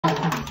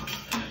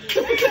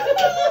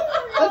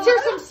Let's hear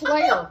some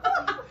Slayer.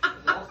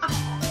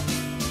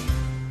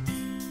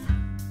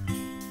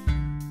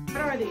 What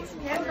are these?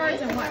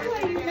 Hamburgers and what?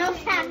 No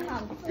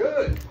tacos.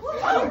 Good.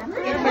 Oh,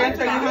 are you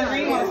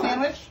hungry? You want a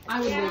sandwich? I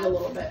would wait a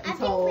little bit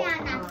until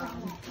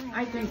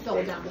I can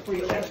settle down before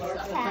you order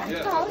stuff.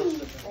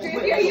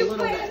 Okay? Are you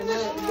playing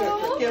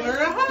with Give her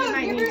a hug.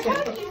 Give her a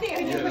hug.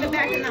 Can you put it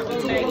back in that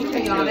little bag?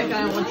 Chaotic.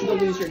 I don't want you to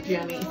lose your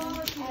Jimmy.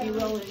 You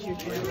will lose your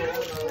Jimmy.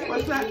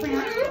 What's that for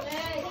you?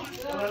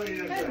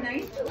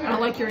 I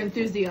don't like your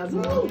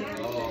enthusiasm.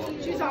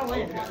 She's all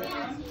in.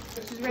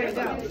 She's ready to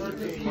go.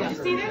 You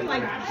see them?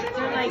 Like,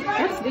 they're like,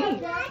 That's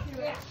neat.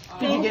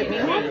 Did you get me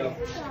one?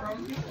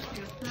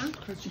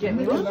 Did you get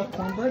me one?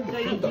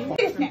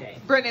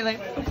 Brittany, like,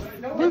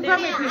 who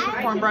brought me a piece of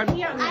cornbread? I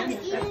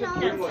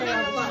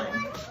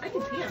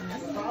can pee on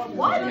this.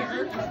 What?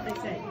 They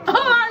say. I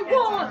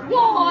want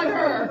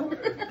water.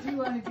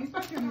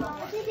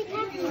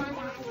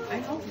 I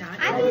hope not.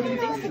 I've eaten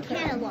all the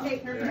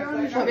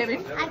cantaloupe. What, baby?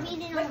 I've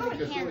eaten all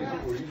the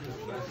cantaloupe.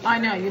 I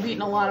know, you've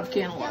eaten a lot of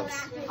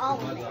cantaloupes. All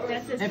of it.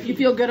 That says If you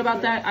feel good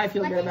about that, I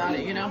feel good about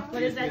it, you know? what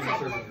does that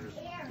say?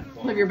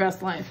 Live your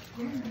best life.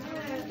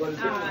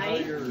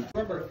 I.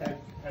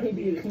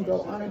 Maybe you can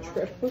go on a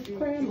trip with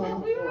Grandma.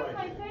 We were with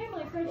my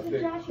family, so she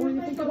Josh. What do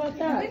you think about I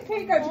that? think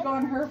Kate got to go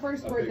on her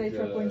first birthday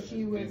trip when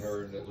she was,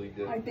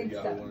 I think,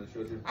 7.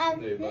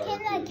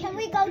 Can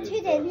we go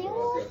to the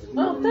news?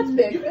 Oh, that's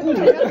big.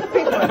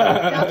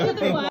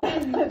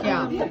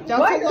 Yeah, that's a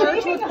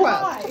large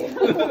request.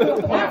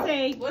 That's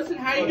a. Listen,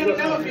 how are you going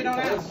to know if you don't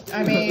ask?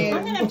 I mean,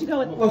 I'm gonna have to go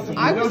with.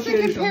 I was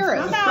thinking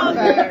Paris. How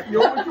How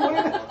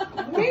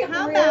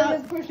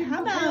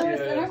about,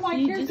 and I'm like,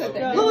 here's the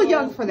thing. A little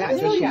young for that.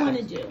 What do you want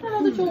to do? I don't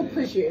know that you'll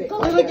appreciate it. A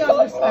little young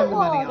to spend the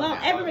money on. Well,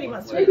 everybody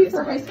wants to. Maybe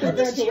for high school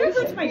This year goes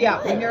graduation. my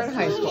Yeah, when you're in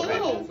high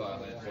school.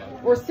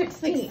 Or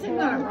 16. I'm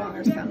not wrong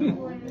or something.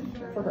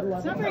 For her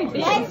It's not lovely. very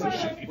big.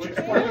 It's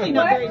really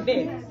not very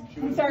big.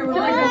 I'm sorry, we're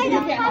like, you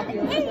can't help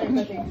you.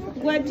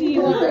 What do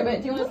you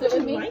want? Do you want to sit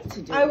with me? Like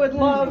to do? I would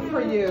love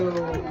for you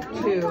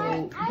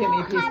to give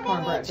me a piece of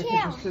cornbread because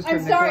your sister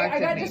I'm sorry, I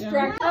got neglected me.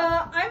 distracted.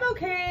 I'm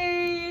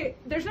okay.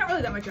 There's not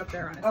really that much up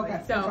there, honestly.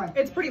 Okay, so fine.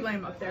 it's pretty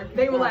lame up there.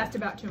 They will last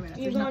about 2 minutes.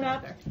 You There's going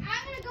nothing up? there.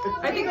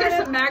 I think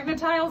there's some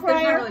magnetiles.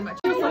 There's not really much.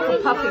 It's like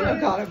a puppy. I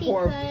got it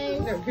for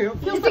they're cute.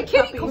 It's a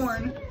kitty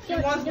corn. She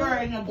was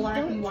wearing a black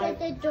and Don't white. shut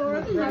the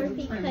door here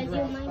because you might be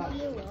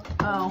ill.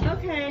 Oh.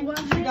 Okay. Well,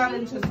 She got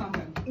into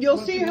something. You'll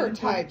see her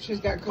type. She's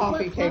got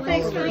coffee cake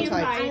all over her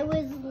type. I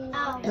was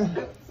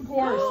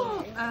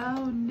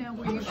Oh no.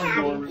 Were you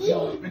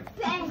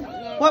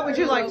What would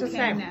you like to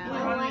say?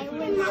 I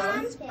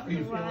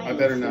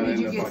better not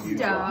end up on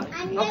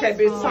YouTube. Okay,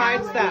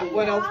 besides that,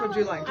 what else would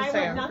you like to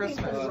say on nothing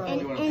Christmas?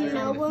 And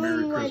no one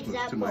Merry was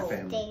Christmas to my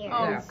family.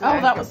 there.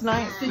 Oh, that was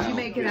nice. Did you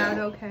make it out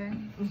okay?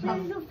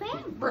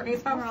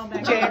 Brittany's we're all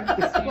back. Jake.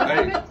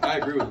 I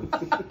agree with him.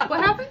 What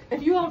happened?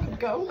 If you all could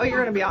go. Oh, you're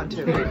going to be on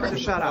too, so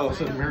shut Oh, up.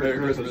 so Merry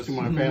Christmas to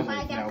my family.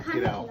 Now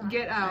get out.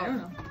 Get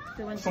out.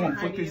 Someone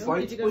flick these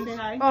lights, Did you go please. say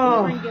hi?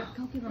 Oh. My mom just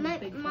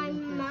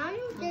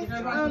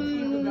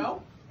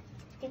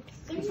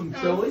Some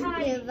chili? if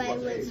I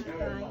was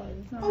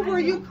crying. Oh, were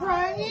you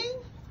crying?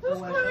 Who's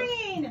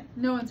crying?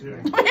 No one's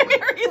crying.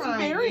 Mary's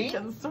very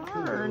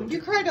concerned.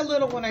 You cried a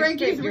little when I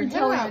Frankie's straightened your head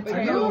telling out, it but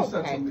to you're you.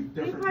 okay.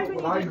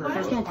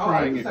 There's no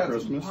crying at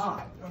Christmas.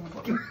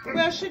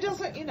 Well, she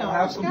doesn't, you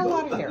know, she's got a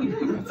lot of hair.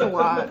 It's a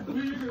lot.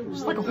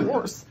 She's like a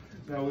horse.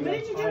 What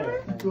did you do to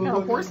her? Got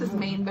a horse's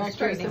mane back there,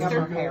 Straightening up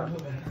her sister. hair.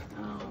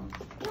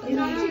 You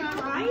know, she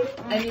cried?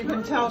 And you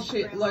can tell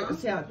see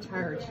how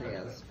tired she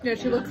is. Yeah,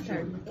 she looks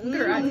tired.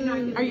 Look at her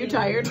eyes. Are you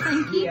tired,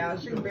 Frankie? Yeah,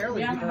 she can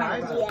barely keep her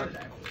eyes open.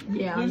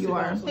 Yeah, you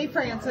are. Hey,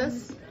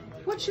 Francis,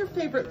 what's your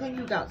favorite thing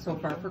you got so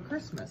far for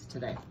Christmas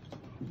today?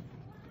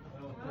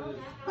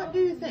 What do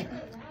you think?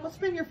 What's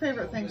been your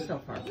favorite thing so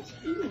far?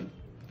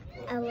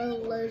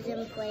 LOLs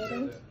and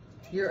Play-Doh.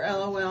 Your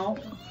LOL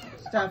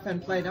stuff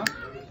and Play-Doh?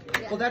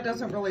 Well, that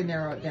doesn't really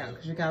narrow it down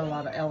because you got a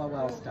lot of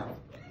LOL stuff.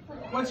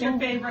 What's your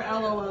favorite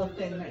LOL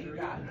thing that you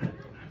got?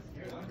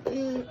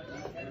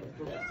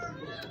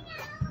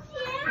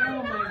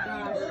 Oh my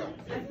gosh.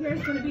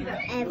 Here's going to be the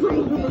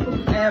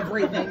Everything.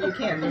 Everything. You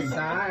can't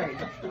decide.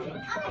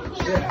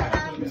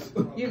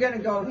 You gonna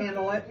go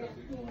handle it?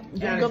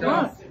 Good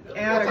luck.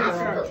 Atta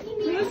girl.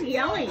 Who's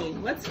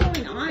yelling? What's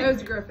going on? It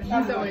was Griffin.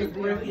 He's always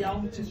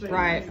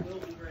Right.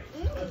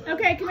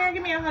 Okay, come here,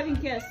 give me a hug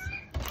and kiss.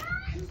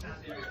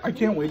 I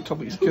can't wait till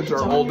these kids are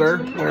older,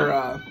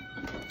 where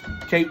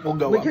Kate will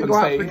go We up could and go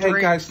out say, for "Hey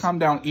drinks." guys, calm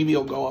down." Evie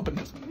will go up and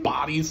his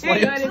body's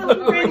Hey, like.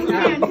 Randy's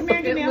man, come here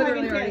and give It me a hug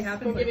literally and already kiss.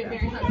 happened. Give it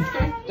Mary hugs,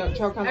 okay? Don't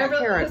choke on that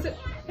Everyone, carrot. listen.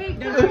 Hey,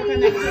 Don't choke on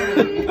that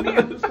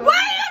carrot. what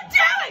are you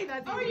doing?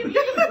 That's Oh, you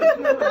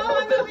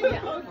Oh, I'm over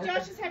here. Oh,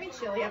 Josh is having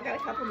chili. I've got a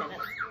couple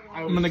minutes.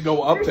 I'm gonna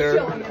go up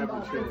there.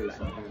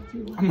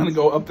 I'm gonna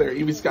go up there.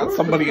 Evie's got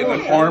somebody in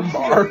an arm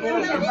bar.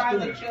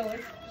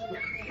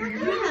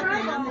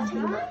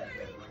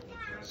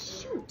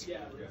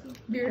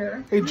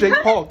 beer. Hey, Jake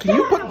Paul, can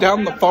you put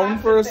down the phone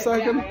for a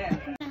second?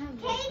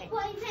 Hey,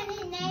 boyfriend,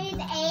 his name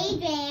is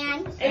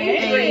Adrian.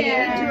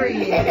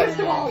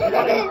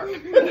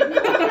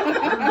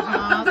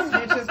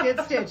 Stitches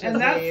get stitches. And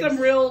that's some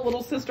real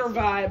little sister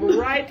vibe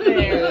right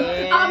there.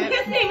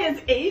 His name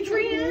is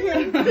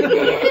Adrian.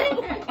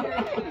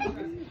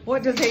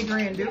 What does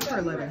Adrian do for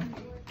a living?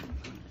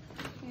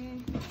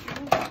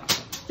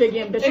 Big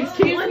ambitious.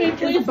 Excuse me, Caitlin is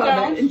please above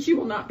don't. it, and she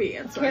will not be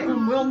answering.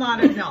 Caitlin will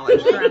not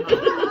acknowledge Grandma.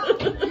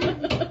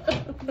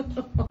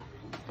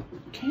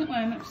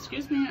 Caitlin,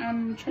 excuse me,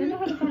 I'm trying to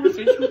have a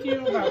conversation with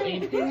you about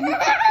Adrian.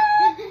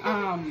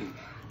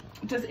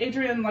 Does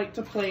Adrian like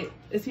to play,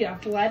 is he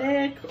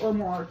athletic or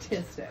more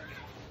artistic?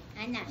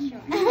 I'm not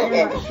sure.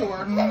 You're not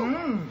sure.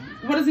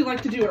 What does he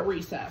like to do at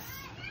recess?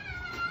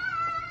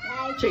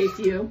 I Chase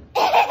you.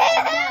 No,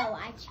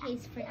 I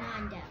chase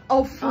Fernando.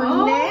 Oh,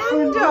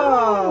 Fernando.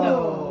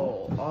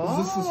 Oh.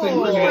 Is this the same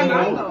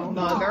Fernando?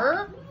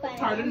 Mother?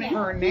 Pardon me?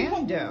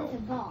 Fernando. The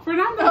ball.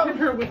 Fernando hit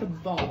her with a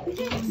ball.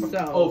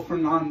 So, Oh,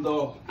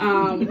 Fernando.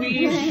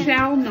 we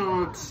shall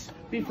not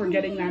be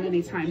forgetting that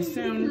anytime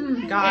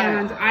soon. Got it.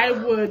 And I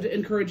would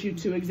encourage you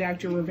to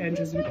exact your revenge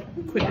as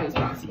quickly as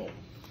possible.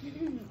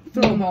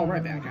 Throw a ball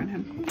right back at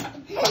him.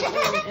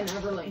 And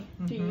Everly,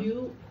 do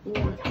you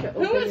want to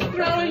open Who is your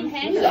throwing presents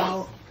handouts?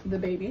 without the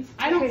babies?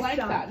 I don't Okay, like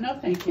stop. that. No, Be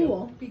thank you.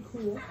 cool. Be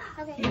cool.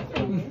 Okay.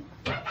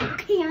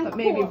 Okay, I'm but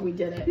maybe cool. if we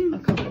did it a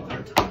couple more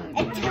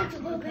times. It's a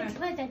little bit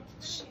further.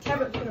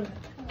 Have it put 'em.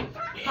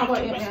 How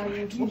about you,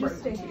 Maddie? You just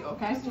stay here,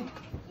 okay?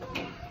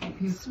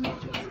 You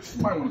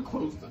might want to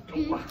close the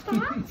door.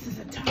 This is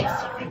a top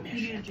secret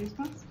mission.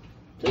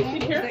 Please be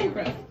careful,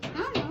 Griff.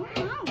 I don't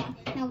know.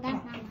 No, that's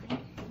not mine.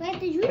 Where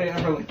did you? Hey,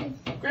 Everly.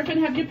 Griffin,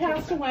 have you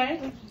passed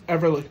away?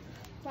 Everly,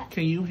 What?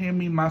 can you hand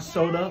me my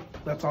soda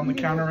that's on the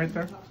counter right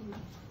there?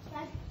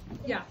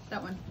 Yeah,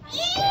 that one.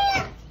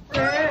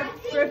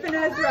 Griffin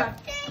Ezra.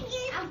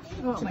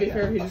 Oh To my be God.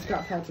 fair, he just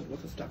got pelted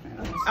with a stuffed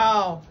animal.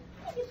 Oh,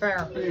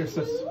 fair. Here,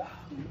 sis.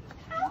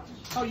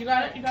 Oh, you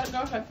got it? You got it?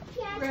 Go ahead.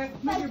 Griff,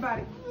 move your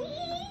body.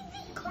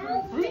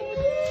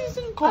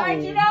 Freezing cold. I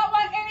do not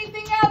want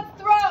anything else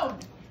thrown.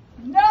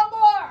 No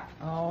more.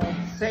 Oh,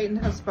 Satan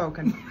has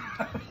spoken.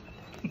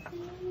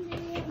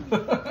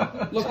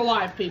 Look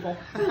alive, people.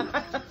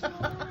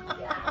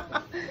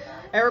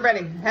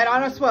 Everybody, head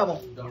on a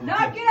swivel.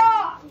 Knock it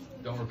off.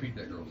 Don't repeat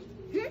that, girls.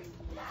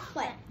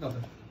 What?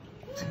 Nothing.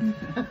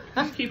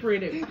 Just keep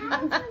reading.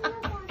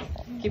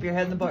 Keep your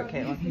head in the book,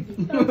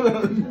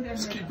 Caitlin.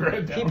 Just keep your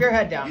head down. Keep your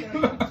head down.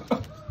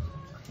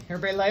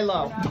 Everybody lay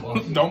low.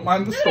 Don't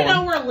mind the storm. You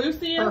know where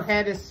Lucy Her is?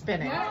 head is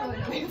spinning.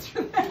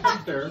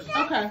 Upstairs.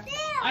 Okay.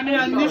 I mean,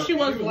 I knew she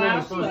was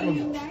last, but...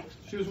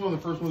 She was one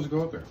of the first ones to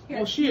go up there.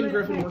 Well, she and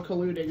Griffin were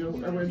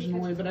colluding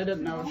originally, but I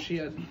didn't know if she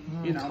had,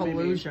 you know,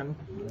 Collusion.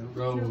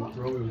 Roby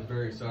was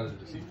very excited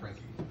to see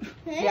Frankie.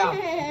 Yeah.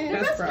 maybe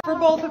best friend. For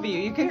both of you.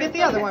 You can get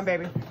the other one,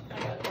 baby.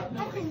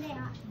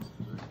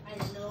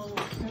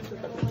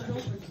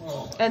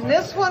 And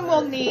this one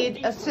will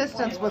need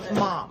assistance with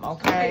Mom,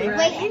 okay? Wait,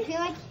 I feel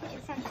like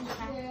it's something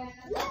bad.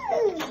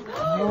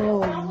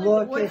 Oh,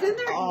 look, What's in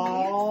it's there?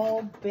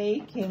 all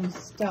baking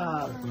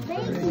stuff.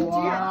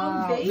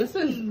 Wow, this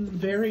is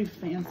very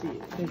fancy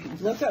baking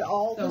stuff. Look at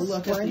all So the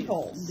look at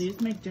sprinkles. these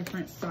make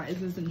different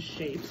sizes and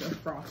shapes of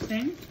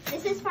frosting.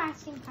 This is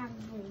frosting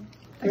probably.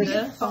 There's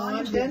This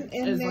fondant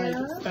in is there.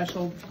 like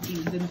special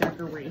beads and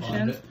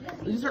decorations.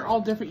 These are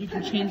all different. You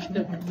can change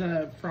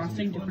the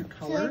frosting different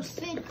So colors.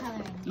 it's food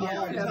coloring.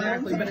 Yeah,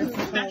 exactly. But it's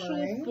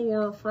special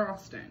for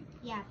frosting.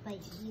 Yeah, but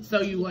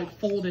So you like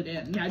fold it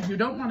in. Yeah, you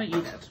don't want to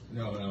eat it.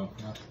 No.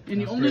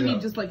 And you only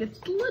need just like a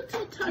little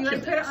touch You of like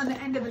put it it. on the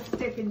end of a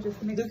stick and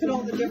just mix Look at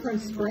all the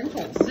different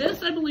sprinkles.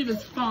 This, I believe,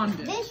 is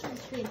fondant. this is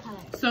food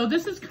coloring. So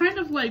this is kind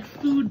of like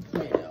food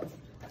Play-Doh,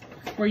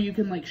 where you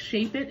can like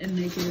shape it and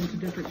make it into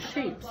different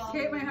shapes.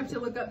 Kate might have to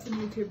look up some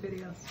YouTube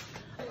videos.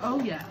 Oh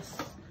yes,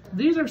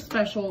 these are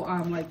special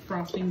like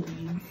frosting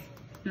beads.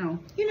 No,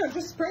 You know,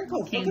 just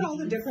sprinkles. Look at all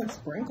the different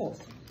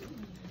sprinkles.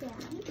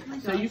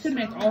 so you can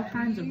make all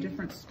kinds of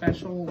different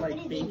special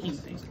like baking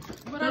things.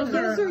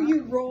 Those are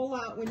you roll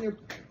out when you're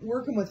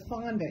working with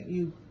fondant.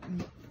 You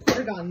put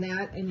it on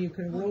that and you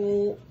can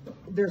roll,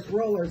 there's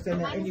rollers in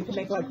there and you can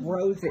make like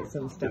roses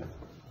and stuff.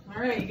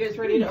 All right, you guys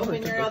ready to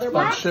open your other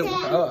Fun box? shit with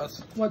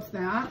us. What's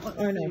that? Let's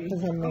I know, see.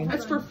 because I mean,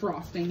 That's for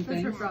frosting That's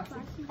things. for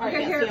frosting. All right,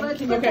 Okay, here, Sam, let's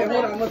can you Okay, hold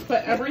hold it? on. Let's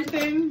put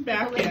everything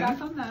back Lay back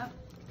in. on that.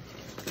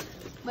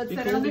 Let's set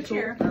it Before on the we go-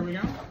 chair. There we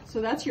go.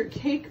 So that's your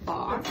cake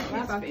box.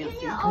 That's fancy.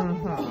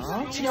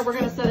 uh-huh. Yeah, we're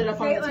gonna set it up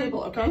on the Caitlin,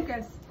 table, okay?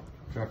 focus.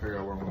 Trying to figure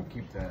out where I'm going to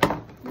keep that.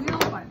 We'll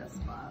find a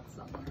spot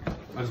somewhere.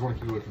 I just want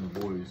to keep away from the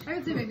boys. I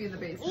would say maybe in the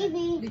basement.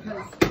 Maybe.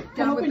 Because Come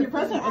down with open the your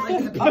present. like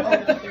in the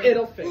basement.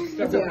 It'll fix.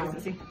 Don't worry, Yeah.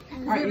 Sissy.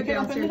 We right, have you a can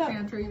open downstairs it up.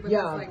 pantry with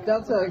Yeah, like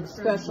that's a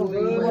specialty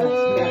with,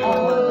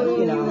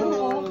 you know.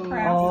 Oh,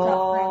 crap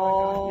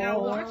stuff. Now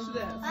watch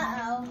this.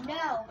 Uh-oh,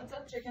 no. What's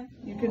up, chicken?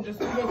 You can just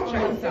check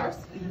this out.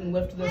 You can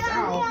lift this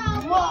out.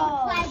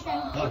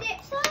 Whoa. Is it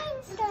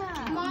time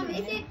stuff? Mom,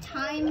 is it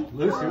time?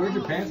 Lucy, where'd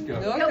your pants go?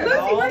 Look Yeah, at Lucy,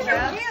 all where's your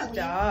that pants?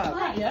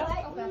 stuff.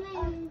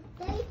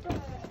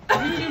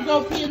 Did you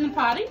go pee in the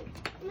potty?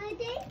 My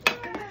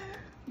diaper.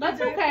 That's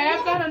okay.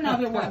 I've got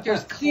another one.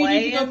 There's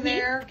clay in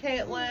there,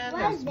 Caitlin.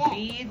 There's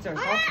beads. There's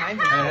all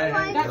kinds of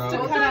things. That's to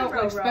cut out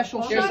like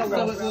special There's a shapes.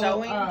 little So it will,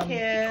 sewing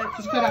kit.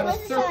 just cut out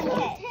a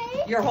circle.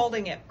 You're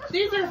holding it.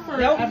 These are for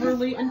Nope.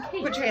 Everly and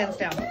Kate. Put your hands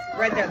down.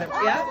 Right there.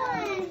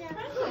 Yeah.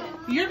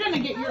 You're gonna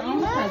get your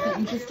own present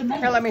in just a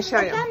minute. Here, let me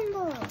show you.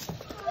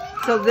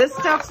 So this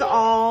stuff's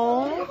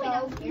all,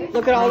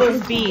 look at all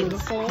those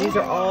beads. These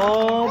are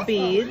all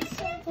beads.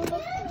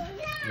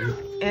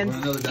 And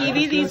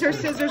Stevie, these are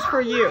scissors for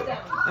you,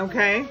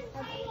 okay?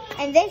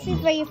 And this is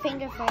for your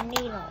finger for a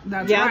needle.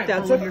 Yeah,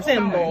 that's a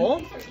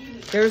thimble.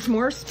 There's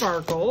more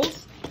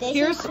sparkles.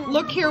 Here's,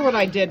 look here what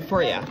I did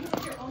for you.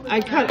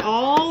 I cut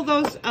all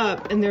those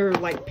up and they're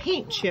like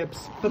paint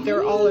chips, but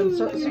they're all in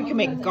so you can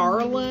make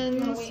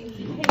garlands.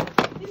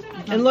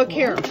 And look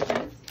here.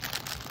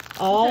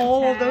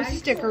 All of those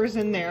stickers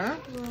in there.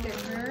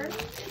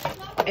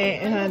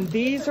 And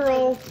these are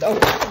all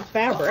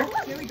fabric.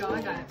 Here we go,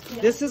 I got it.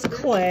 This is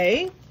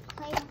clay.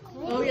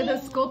 Oh yeah,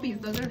 those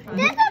Sculpies, those are fun.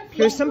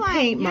 Here's some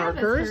paint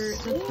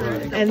markers.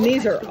 And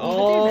these are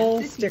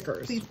all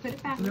stickers. Please put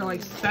it back. They're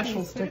like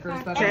special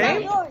stickers that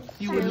Okay.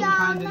 you wouldn't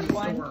find in the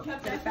store.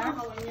 Put it back.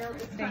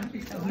 Thank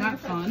you so Isn't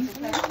much. that fun?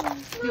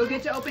 You'll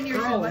get to open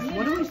yours Girls, in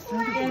what do we say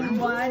to in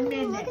Grandma? 1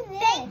 minute.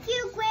 Thank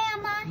you,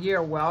 Grandma.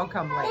 You're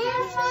welcome,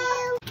 ladies.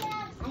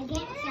 Thank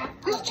you.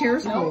 This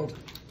chair's cold.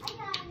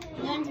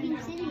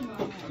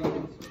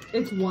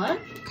 It's what?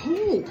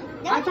 Cold.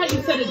 I thought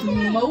you said it's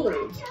mold.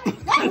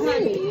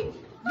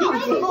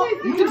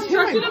 You can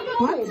hear my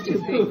butt's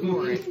too big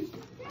for it.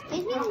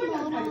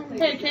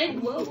 Hey, Kate,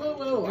 whoa, whoa,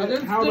 whoa.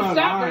 There's, How about there's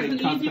I an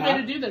cut easy way that?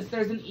 to do this.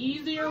 There's an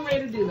easier way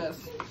to do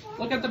this.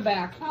 Look at the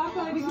back.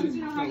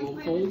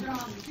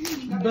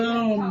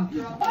 Boom.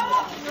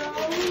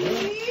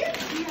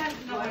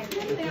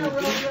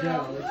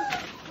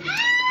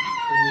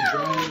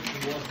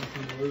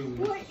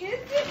 What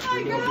is it,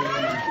 my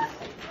God?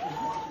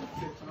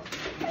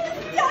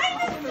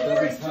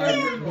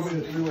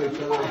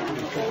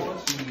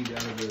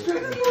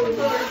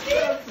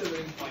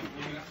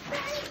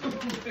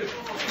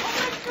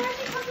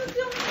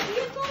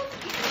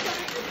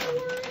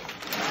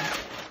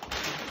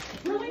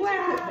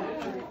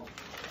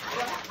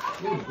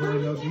 There was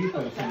really no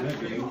defense in that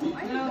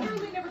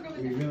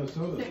game.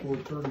 Minnesota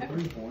scored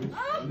 33 points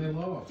and they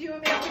lost. Do you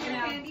want me to pick your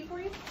candy for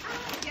you?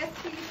 Yes,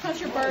 please. How's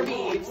your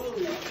Barbie?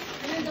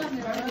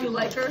 Do you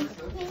like her?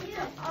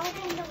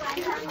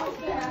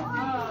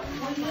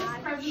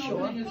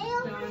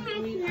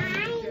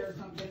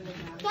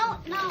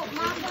 Don't, no,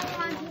 Mom don't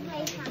want to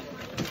play something.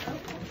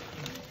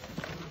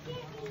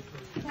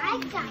 I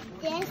got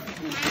this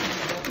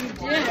now. You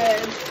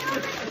did.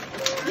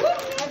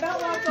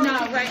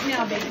 Not right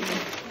now, baby.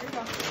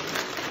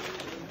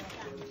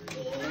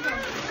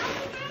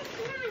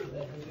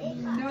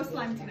 No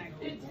slime tonight.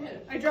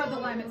 I draw the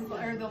line at the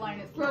line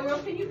at slime.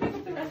 Roro, can you pick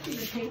up the rest of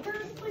your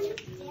papers, please?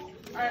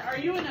 Are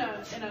you in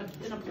a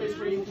place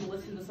where you can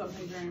listen to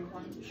something very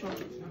important? Sure.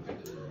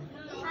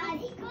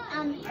 Aunt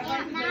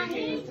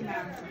Maddie.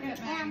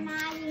 Aunt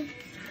Maddie.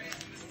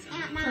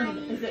 Aunt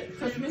Maddie. Is it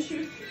Christmas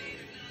shoes?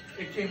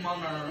 It came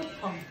on our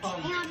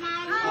pum-pum. Aunt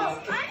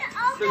Maddie.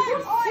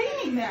 Who's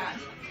singing that?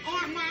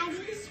 Aunt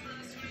Maddie.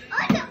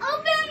 I can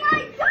open my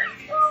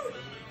book.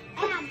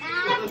 Aunt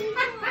Maddie.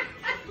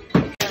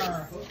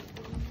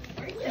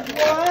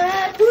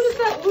 What? Who does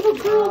that little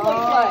girl look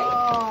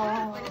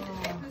like?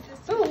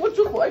 Oh, what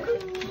you like?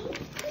 Would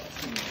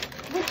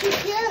you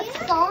get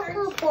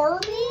soccer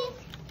Barbie?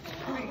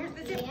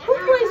 Who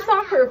plays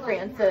soccer,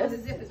 Francis? The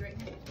zip is right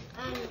here.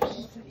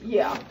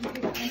 Yeah.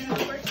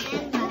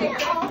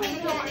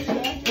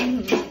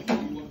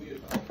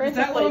 Does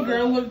that little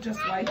girl look just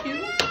like you?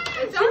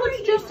 It's She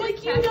looks just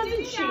like you,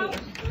 doesn't she?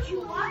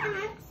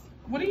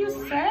 What do you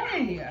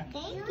say?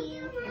 Thank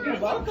you. You're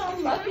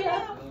welcome. Love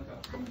ya.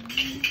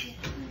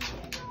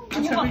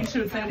 I should we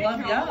should say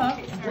love ya.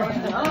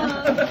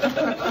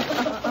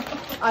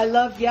 I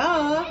love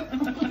ya.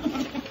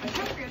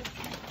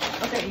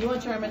 Okay, you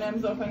want your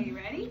M&Ms Are open? you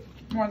ready?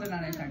 More than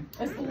anything.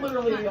 It's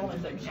literally the only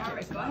thing she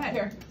cares Go about. ahead.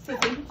 Here,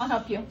 Sissy, I'll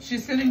help you.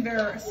 She's sitting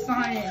there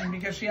sighing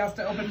because she has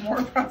to open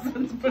more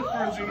presents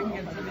before she can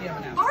get to the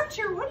M&Ms.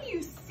 Archer, what do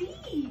you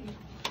see?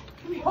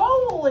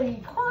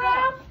 Holy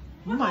crap!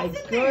 My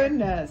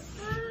goodness.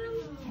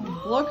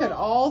 Look at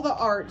all the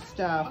art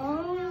stuff.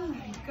 Oh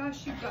my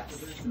gosh, you've got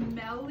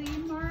smelly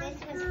markers.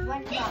 This was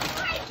 $1. It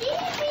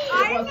I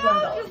was know,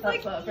 $1. just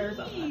That's like fair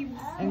enough. Eve's.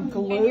 And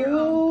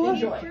glue.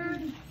 Enjoy.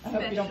 I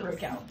hope you don't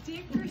break out.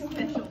 Sticker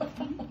special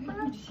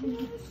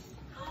paintbrushes.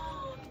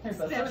 There's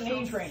a certain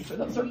age range for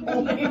those are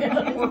only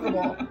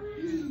workable.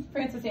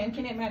 Francis Ann,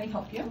 can Aunt Maddie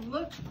help you?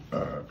 Look,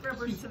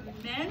 rubber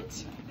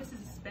cement. This is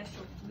a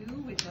special glue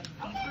with a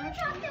paintbrush.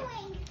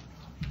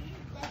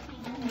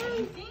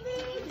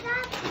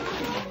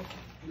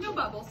 No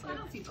bubbles. I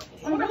don't see bubbles.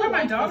 I wonder how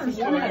my daughter's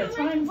One at a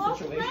doing. time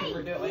situation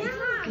we're doing.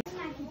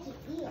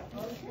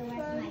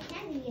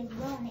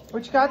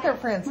 What you got there,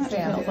 Francis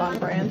Ann? On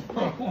brand.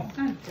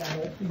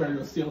 You better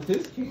go steal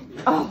his candy.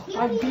 Oh,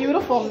 a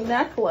beautiful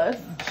necklace.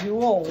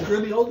 Jewels.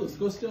 You're the oldest.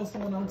 Go steal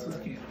someone else's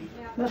candy.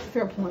 That's a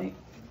fair point.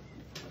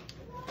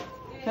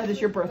 That is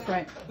your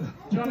birthright. Do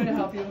you want me to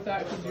help you with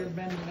that? Because you're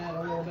bending it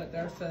a little bit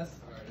there, sis.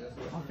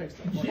 I'll fix it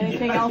for you.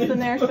 Anything else in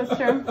there,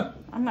 sister?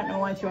 I'm not gonna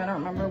lie to you. I don't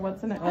remember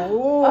what's in it.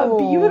 Oh.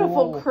 A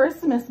beautiful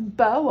Christmas A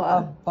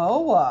boa.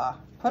 boa.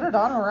 Put it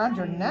on around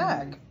your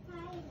neck.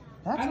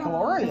 That's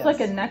glorious. It's like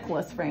a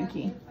necklace,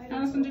 Frankie.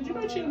 Allison, did you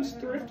by chance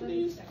thrift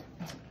these?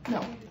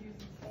 No,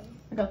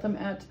 I got them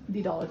at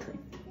the Dollar Tree.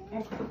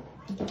 Okay.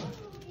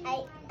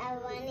 I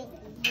want it.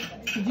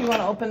 Do you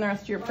want to open the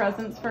rest of your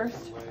presents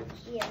first?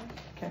 Yeah.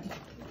 Okay.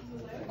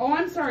 Oh,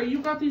 I'm sorry. You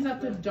got these at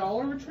the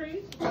Dollar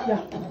Tree?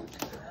 Yeah.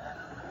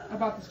 I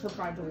bought this for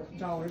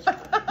 $5.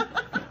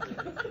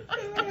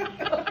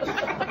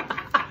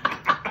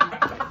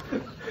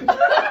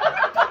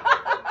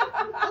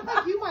 I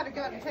think you might have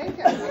gotten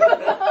taken.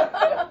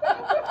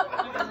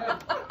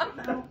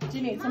 Do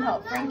you need some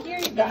help, Frankie, or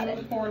you got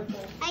it? I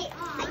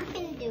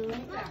can do it.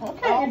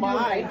 Okay. Oh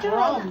my,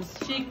 drums.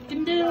 She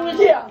can do it.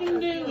 Yeah. She can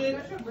do it.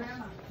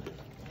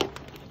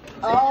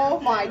 Oh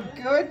my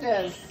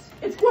goodness.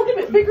 It's quite a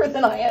bit bigger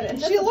than I had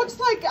it. She looks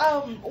like,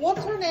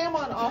 what's her name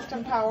on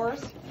Austin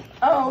Powers?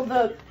 Oh,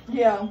 the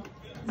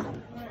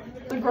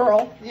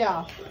girl.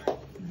 Yeah. Here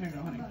you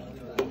go, honey.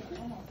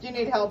 Do you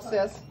need help,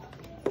 sis?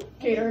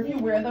 Gator, if you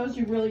wear those,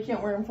 you really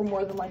can't wear them for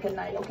more than like a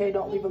night, okay?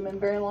 Don't leave them in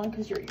very long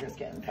because your ears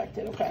get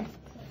infected, okay?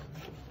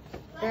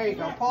 There you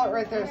go. Pull it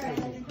right there, sis.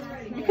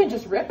 You can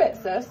just rip it,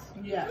 sis.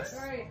 Yes.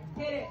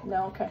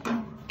 No, okay.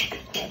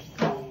 Okay.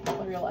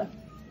 In real life.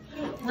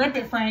 Rip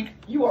it, Frank.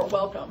 You are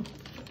welcome.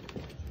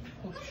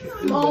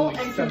 Small and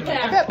I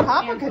compact. bet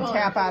Papa and could fun.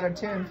 tap out a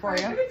tune for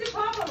you.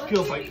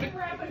 Feels like it.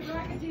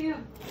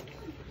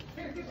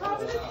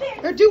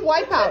 Or do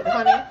Wipeout,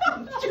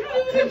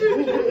 honey.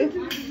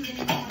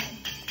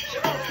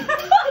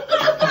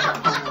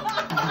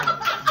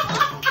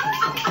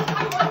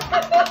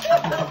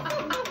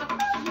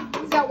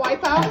 Is that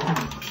Wipeout?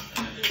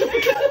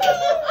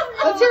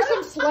 Let's hear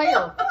some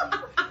Slayer.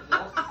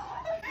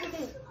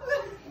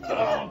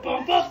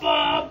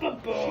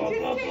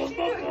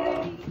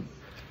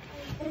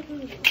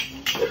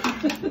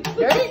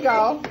 There you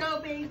go. Go,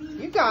 baby.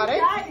 You got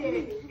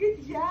it.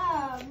 Good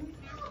job.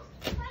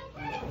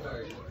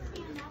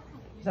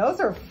 Those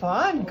are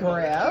fun,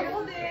 Griff.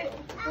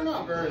 They're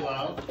not very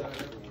loud.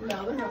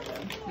 No, they're not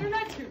good. They're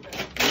not too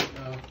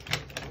bad.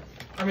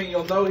 I mean,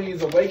 you'll know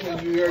he's awake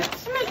when you hear.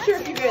 I'm not sure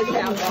if you guys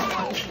have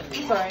that one.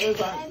 Sorry, it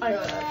was on. I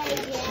don't know.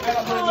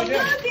 Oh,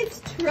 look, it's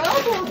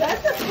trouble.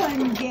 That's a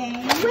fun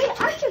game.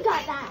 Wait, Archie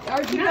got that.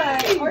 Archie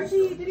got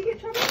Archie, did he get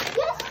trouble?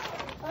 Yes.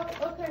 Oh,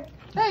 okay.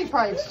 Now you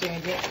probably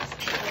exchange it.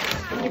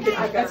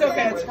 That's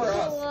okay. It's for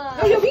us.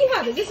 Oh, yeah, we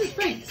have it. This is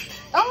Frank's.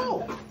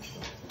 Oh,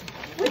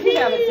 We can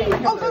have it. Too.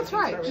 oh, that's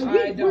right.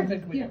 I don't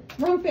think we do.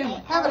 Wrong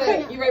family. Have it.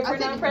 Okay, you ready for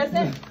another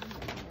present?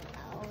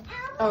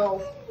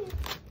 Oh.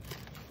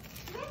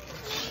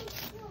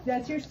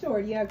 That's your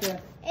sword, yeah,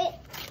 Griff. Is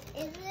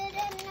it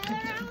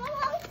another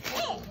LLO?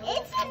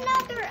 It's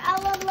another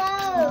LLO.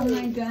 Oh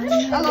my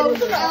goodness. Hello,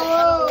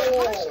 hello.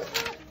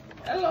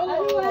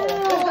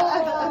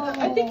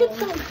 I think it's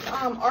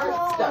some art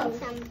stuff.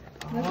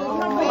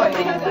 Oh, I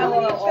think it's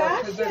LOL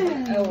art. Because there's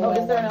an LOL Oh,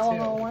 is there an one,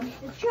 too. LOL one?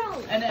 the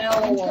troll. An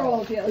LOL.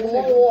 Trolls, yeah.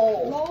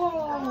 Whoa.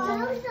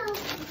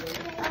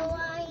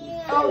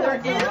 Oh,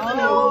 they're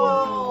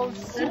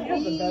animals. You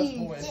have the best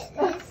voice.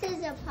 This is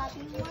a puppy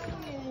one,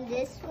 and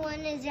this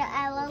one is a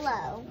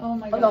LLO. Oh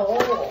my Oh, god.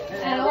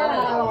 no.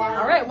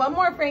 All right, one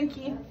more,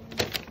 Frankie.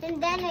 And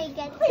then I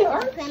get Hey, to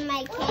Arch. open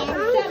my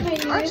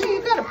candy. Archie,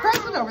 you got a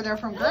present over there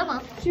from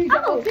Grandma. Should we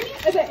go?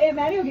 Hey,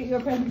 Maddie will get you a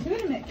present too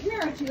in a minute. Come here,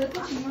 Archie. Let's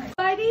watch more.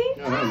 Buddy?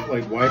 I haven't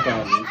played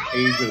Wipeout in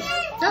ages.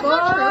 That's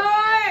not true.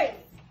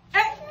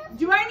 Hey,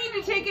 do I need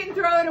to take it and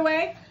throw it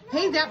away?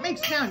 Hey, that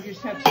makes sound. You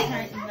just have to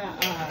tighten the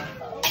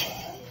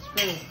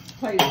screw.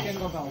 Play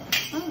jingle bells.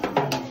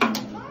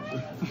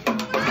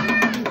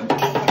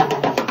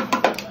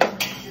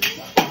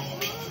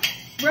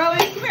 Rowan,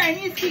 come here. I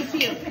need to speak to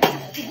you.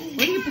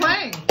 What are you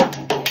playing?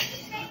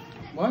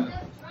 What?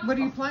 What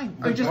are you playing?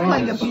 Or The just drums.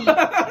 playing a beat?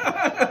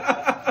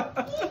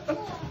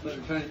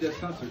 Tiny Desk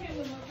concert.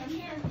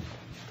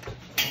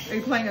 Are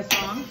you playing a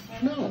song?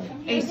 No.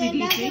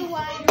 AC/DC? You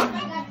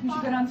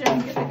go downstairs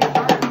and get the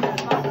guitar and get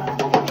a pop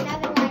up.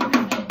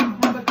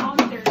 Have a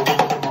concert.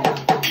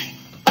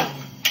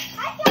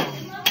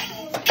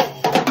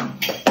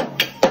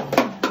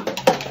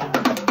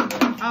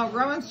 Oh,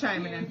 Rowan's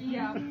chiming in.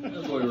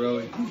 Good boy,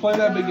 Rowie. Play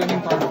that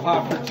beginning part of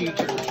Pop for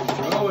Teacher.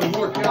 Oh, and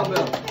more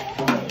cowbell.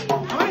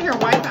 I want to hear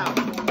Wipeout.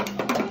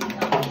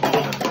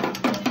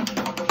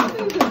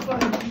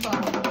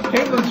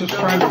 Caitlin's just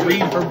trying to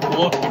read her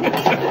book.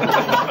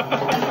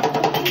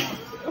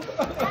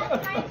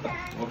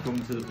 Welcome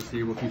to the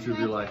foreseeable future of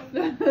your life.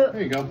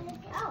 There you go.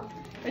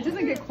 It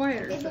doesn't get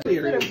quieter. So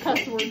Here.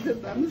 cuss words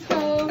with them.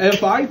 So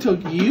If I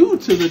took you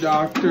to the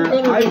doctor,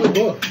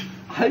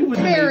 I would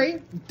Mary.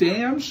 make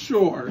damn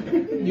sure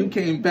you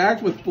came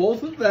back with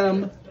both of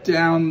them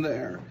down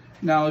there.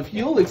 Now, if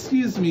you'll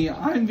excuse me,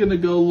 I'm gonna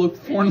go look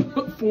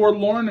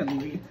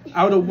forlornly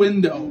out a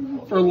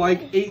window for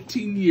like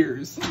 18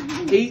 years.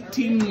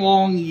 18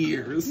 long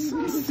years.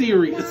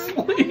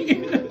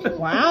 Seriously.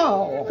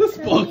 Wow. This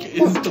book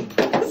is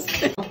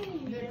depressing.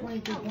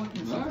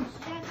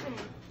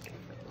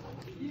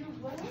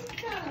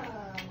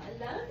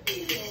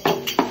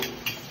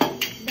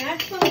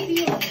 That's from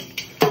Field.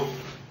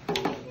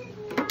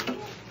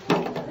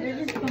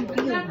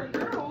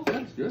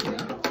 That's good,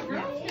 man.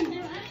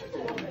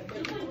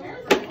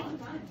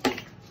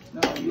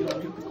 No, you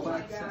don't get the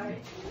clack sound.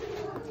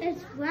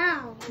 It's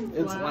loud.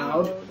 It's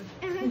loud.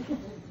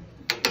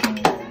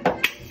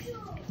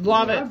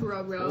 Love it.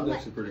 That was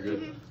actually pretty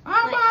good.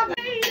 Oh,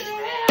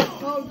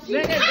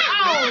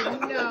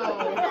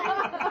 no.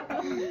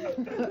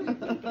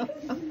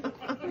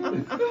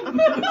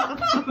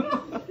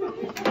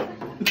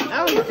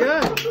 That was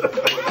good.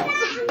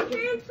 Can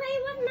I play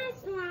with my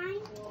slime?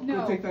 We'll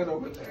No, take that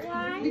over there.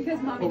 Why?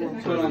 because mommy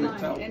doesn't Put it on the have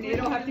towel. time, and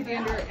it'll have to be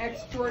under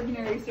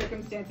extraordinary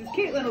circumstances.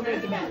 Caitlin will go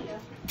to bed.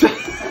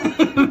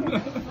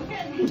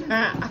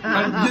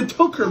 You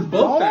took her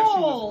book that she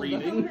was Old.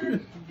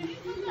 reading.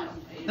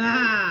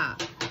 Ah.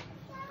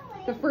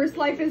 The first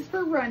life is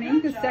for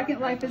running. The second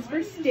life is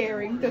for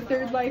staring. The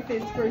third life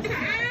is for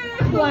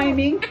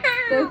climbing.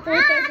 The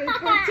fourth life is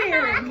for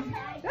tearing.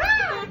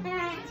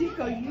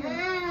 Chico, you.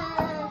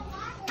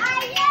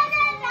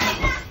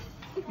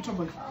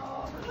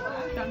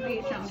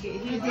 Chunky, chunky.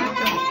 He's a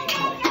chunky.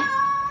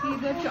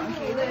 He's a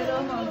chunky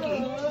little monkey.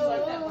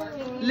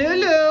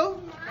 Lulu.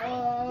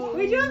 What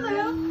are you doing,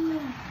 Lulu?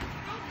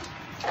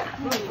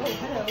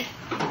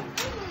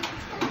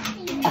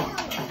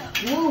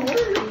 Whoa, where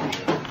are you?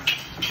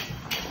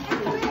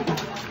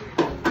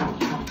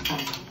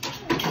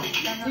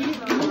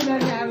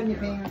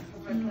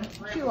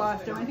 She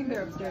lost him. I think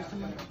they're upstairs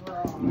somewhere.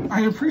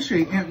 I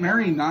appreciate Aunt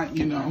Mary not,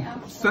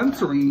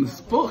 censoring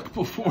this book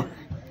before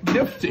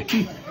gifting.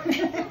 She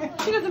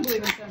doesn't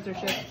believe in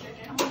censorship.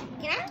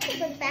 Can I put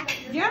it back?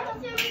 Yeah.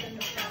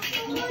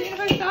 See if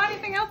I saw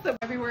anything else. That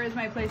everywhere is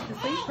my place to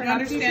sleep. I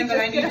Perhaps you understand should that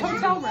I just need get a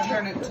hotel to room.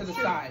 turn it to the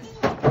side.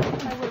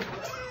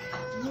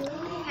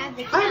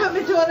 I haven't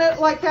been doing it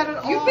like that at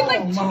all. You've been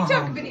like Mom.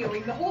 TikTok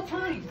videoing the whole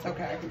time. It's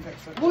okay, I can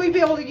fix it. Will we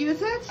be able to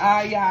use it?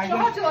 Yeah, You'll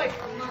have to like.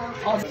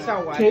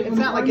 So what? It's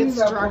not like it's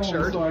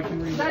structured. So I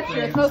can read That's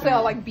true. It's mostly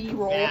all like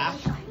B-roll. Yeah.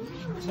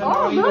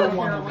 Oh, look.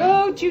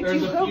 Go, Choo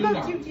There's Choo. a Go, few go,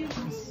 now. Choo Choo.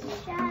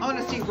 I want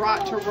to see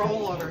rot to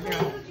roll over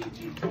here.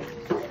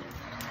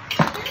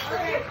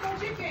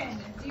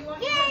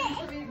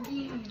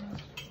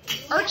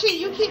 Archie,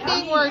 you keep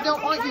being where I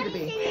don't want you to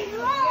be.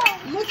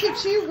 Look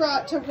at you,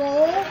 rot to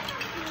roll.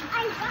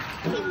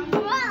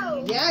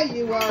 Yeah,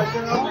 you are,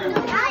 girl.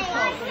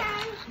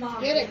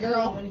 Get it,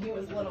 girl. When he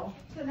was little.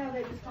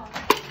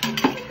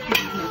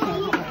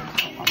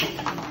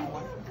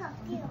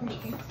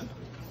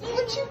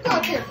 What you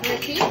got there,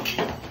 Ricky?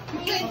 You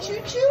playing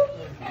choo-choo?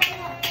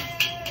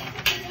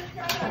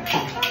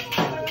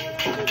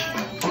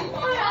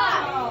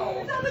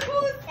 Wow! That's the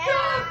coolest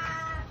stuff!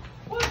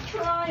 What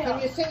trial?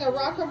 Can you sing a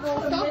rock and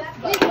roll song?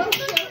 Hey, go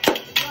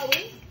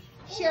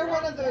share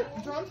one of the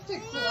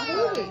drumsticks with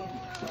Louie.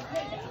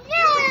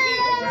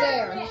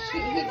 There, he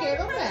gave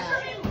him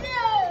that.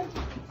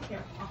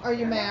 Are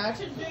you mad?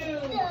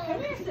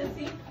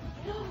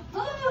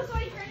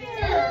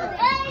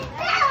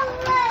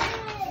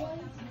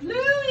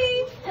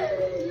 Louie!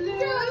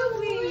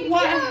 Louie!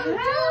 What happened?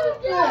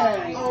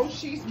 Oh,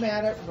 she's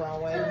mad at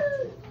Rowan.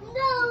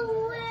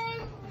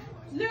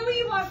 Louie,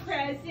 you want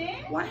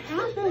present? What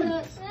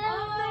happened?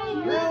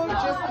 Rowan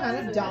just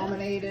kind of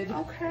dominated.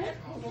 Okay.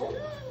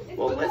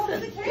 Well,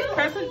 listen, it's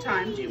present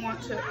time. Do you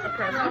want a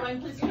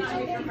present?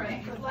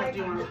 Or do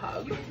you want a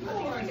hug?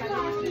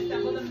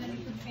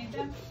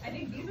 I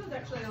think these ones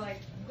actually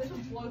like, this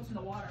one floats in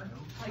the water.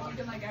 Like you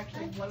can like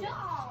actually float.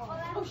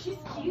 Oh, she's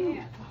cute.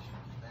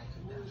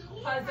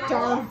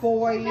 Darn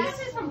boys. This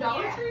is from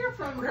Dollar Tree or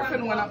from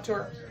Griffin went up to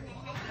her.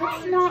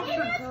 It's not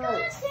for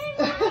girls.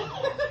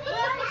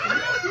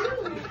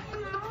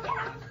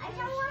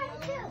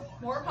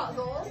 More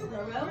puzzles.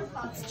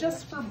 It's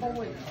just for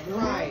boys.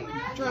 Right.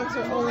 Drums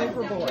are only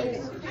for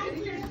boys.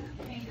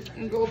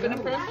 And go open a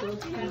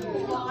present.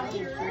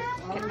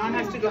 Mom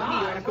has to go pee.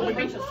 You want to go with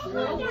me?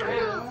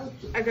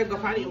 I could go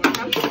potty. You want to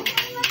come?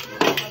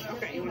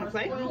 Okay, you want to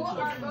play? Okay,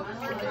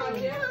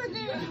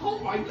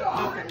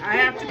 I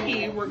have to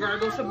pee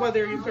regardless of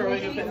whether you're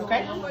throwing a fit,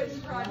 okay?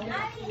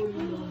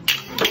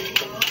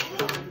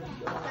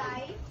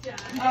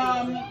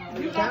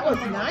 That was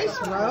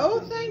nice,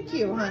 Ro. Thank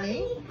you,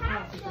 honey.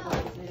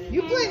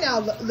 You play now,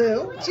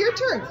 Lou. It's your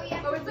turn.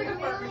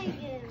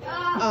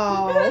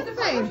 Oh,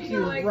 thank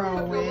you,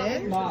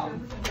 Rowan.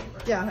 Mom.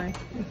 Yeah, honey.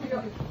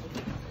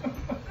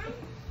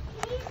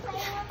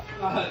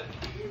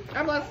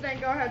 I'm listening.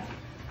 Go ahead.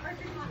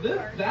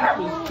 That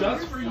was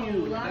just for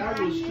you. That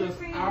was just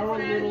our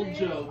little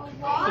joke.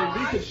 So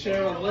we could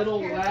share a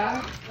little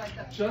laugh,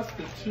 just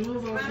the two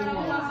of us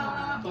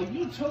alone. But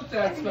you took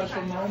that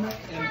special moment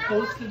and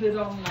posted it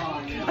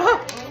online.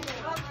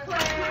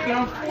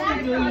 Now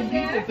 40 million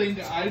people think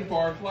I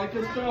bark like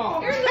a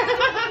dog.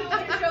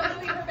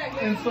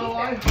 And so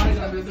I hide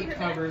under the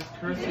covers,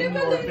 cursing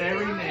your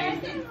very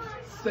name.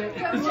 Saying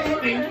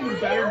you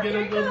better get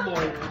a good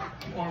lawyer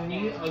or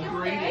me a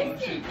great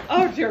agent.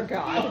 Oh dear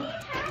God.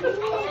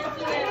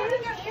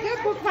 That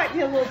book might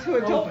be a little too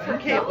adult for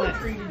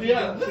Caitlin.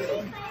 Yeah.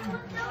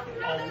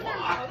 A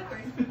lot.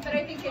 But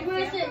I think it's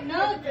Listen,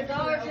 no, the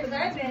dollars are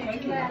that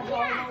big. Well,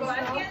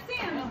 I can't see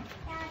him.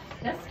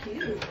 That's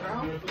cute,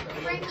 bro.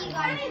 Frankie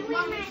got it.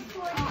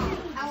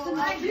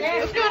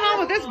 What's going on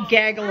with this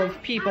gaggle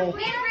of people?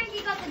 Me and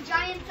Frankie got the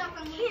giant stuff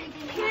from Lucy.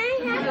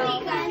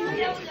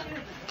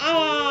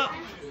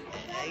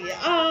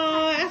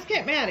 Ask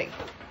Aunt Maddie.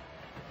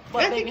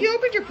 I think you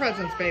opened your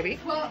presents, baby.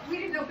 Well, we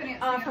didn't open it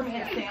from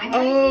Aunt Sam.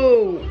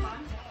 Oh.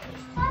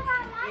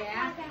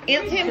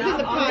 Aunt Sam's in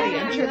the potty.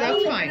 I'm sure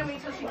that's fine.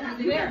 Wait till she comes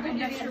in there and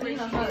give you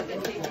a hug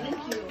and say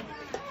thank you.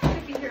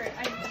 If you hear it,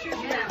 I'm sure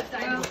she's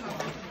outside.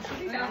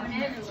 She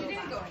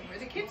didn't go anywhere.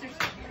 The kids are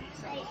still here.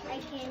 So.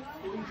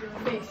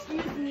 Say,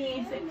 excuse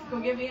me. Say, go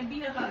give Aunt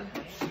Bean a hug.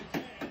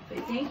 Say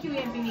thank you,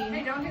 Aunt Bean.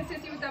 Hey, don't hit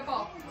Sissy with that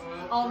ball.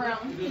 All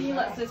around. Can you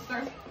let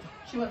sister?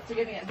 She wants to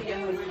give Aunt Bean a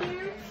hug.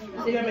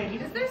 Say,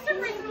 is there some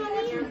reason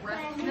why you're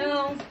breath?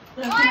 No.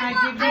 Can I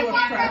give you a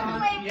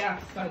present?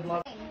 Yes, I'd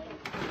love it.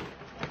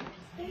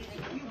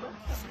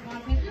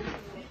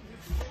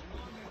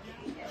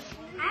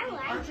 I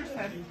like Archer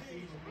said,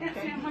 Aunt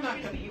Sam, we're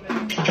not going to even.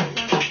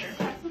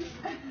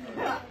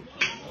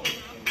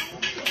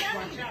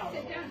 Watch out.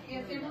 Sit down.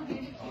 Aunt Sam will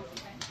give you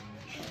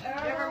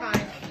Never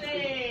mind.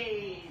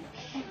 Say,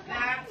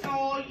 that's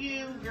all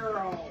you,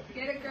 girl.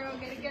 Get it, girl.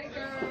 Get it,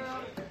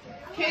 girl.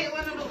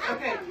 Caitlin,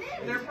 okay,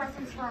 their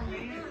presents from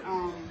me.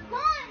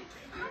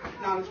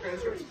 Not as great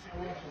as yours.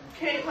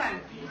 Caitlin.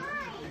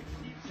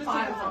 Just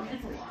 5 of them.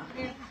 It's a lot.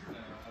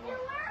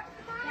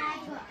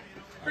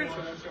 Pretty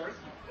sure that's yours.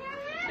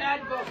 Bad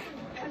book.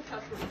 And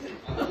customer.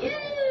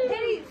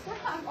 Hey,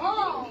 stop.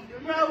 Oh.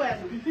 Rowan.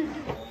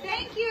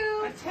 Thank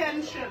you.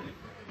 Attention.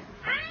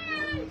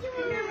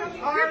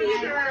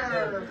 Archer.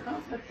 Archer.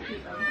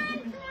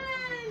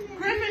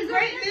 Griffin,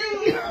 great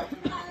news.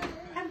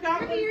 I've got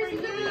one for you.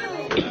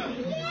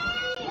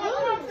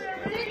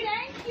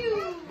 Thank you.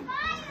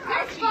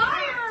 That's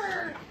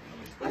fire.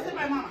 Listen,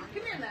 my mama.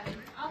 Come here, Lemon.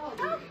 I'll hold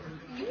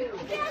you. You can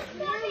hold it.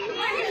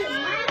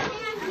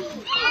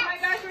 Oh Oh my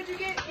gosh, what'd you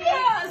get?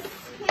 Yes.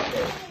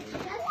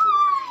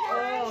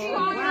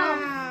 Oh,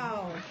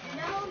 wow. All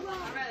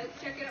right, let's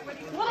check it out. What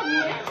do you What a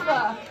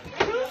mitzvah.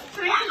 Who's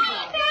drinking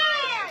that?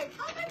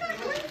 Oh my God,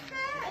 what's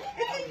that?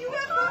 It's a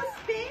UFO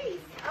space.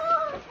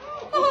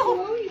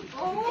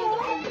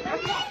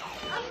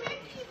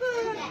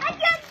 I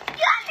got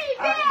gummy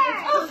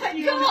bears!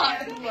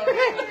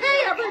 Hey,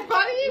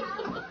 everybody.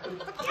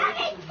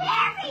 Gummy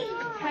berries!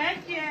 Heck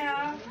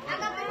yeah. I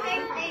got the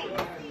same thing.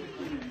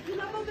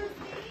 I'm the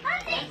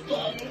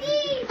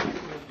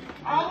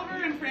Oliver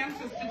and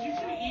Francis, did you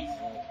two eat?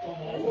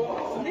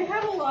 They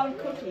have a lot of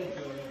cookies.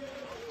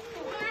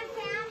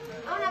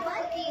 I don't have a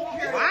cookie.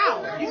 Wow.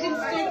 You can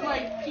stick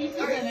like pieces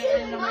in it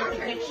and make a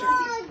picture.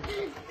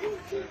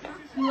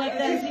 You like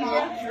that,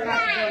 Zebra? You're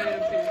not going to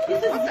do. What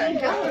the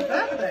hell is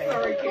that thing?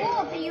 Sorry, kid.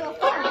 Cool, but you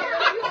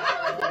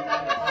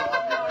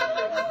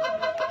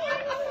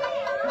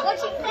What'd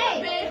she say?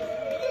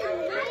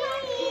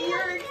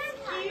 You're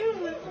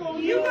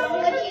cute. You got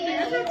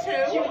cookies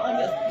too.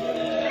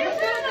 They're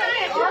so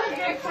nice. Our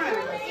great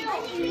friends.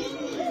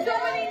 So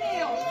many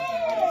nails.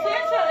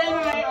 Santa and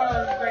I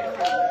are great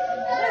friends.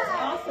 That's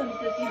awesome,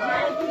 Sissy.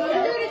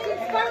 Dude, it's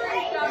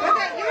inspiring stuff. But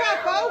that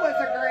UFO was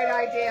a great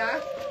idea.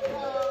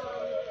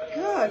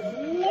 Good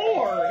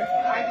Lord.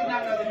 I did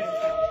not know the news.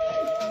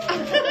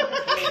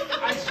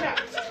 I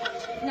checked.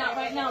 Not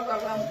right now,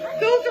 Roro.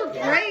 Those are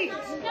great.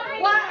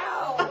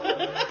 Wow.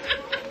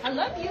 I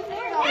love you.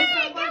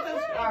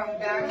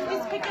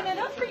 He's Picking it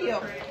up for you.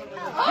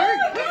 Merry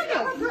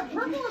Christmas.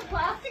 Purple and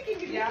plastic,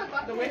 and you can Yeah, use the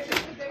the witches.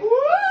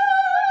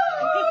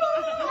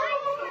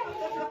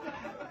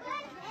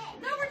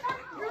 No, we're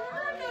talking.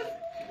 Remember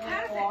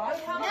those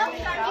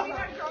Halloween stuff we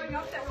got growing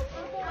up that were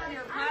purple and they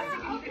were plastic,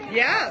 and you could.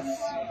 Yes,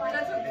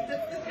 That's what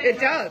that's the it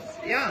does.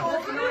 Yeah.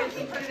 That's the noise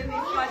you put it in these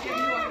goddamn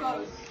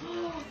UFOs.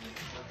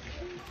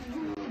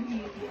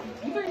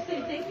 You better say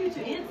thank you to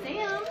Aunt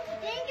Sam.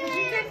 Thank you,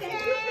 Where's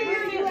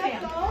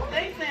Aunt Sam?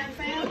 Thanks, Aunt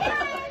Sam.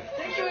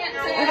 Thank you, Aunt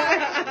Sam.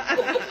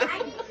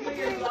 Sam.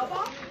 Your glove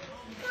off?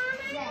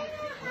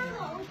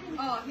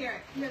 Oh,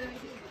 here. Here, let me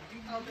see.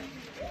 Okay.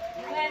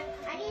 Let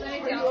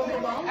me tell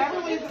you.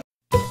 Everly's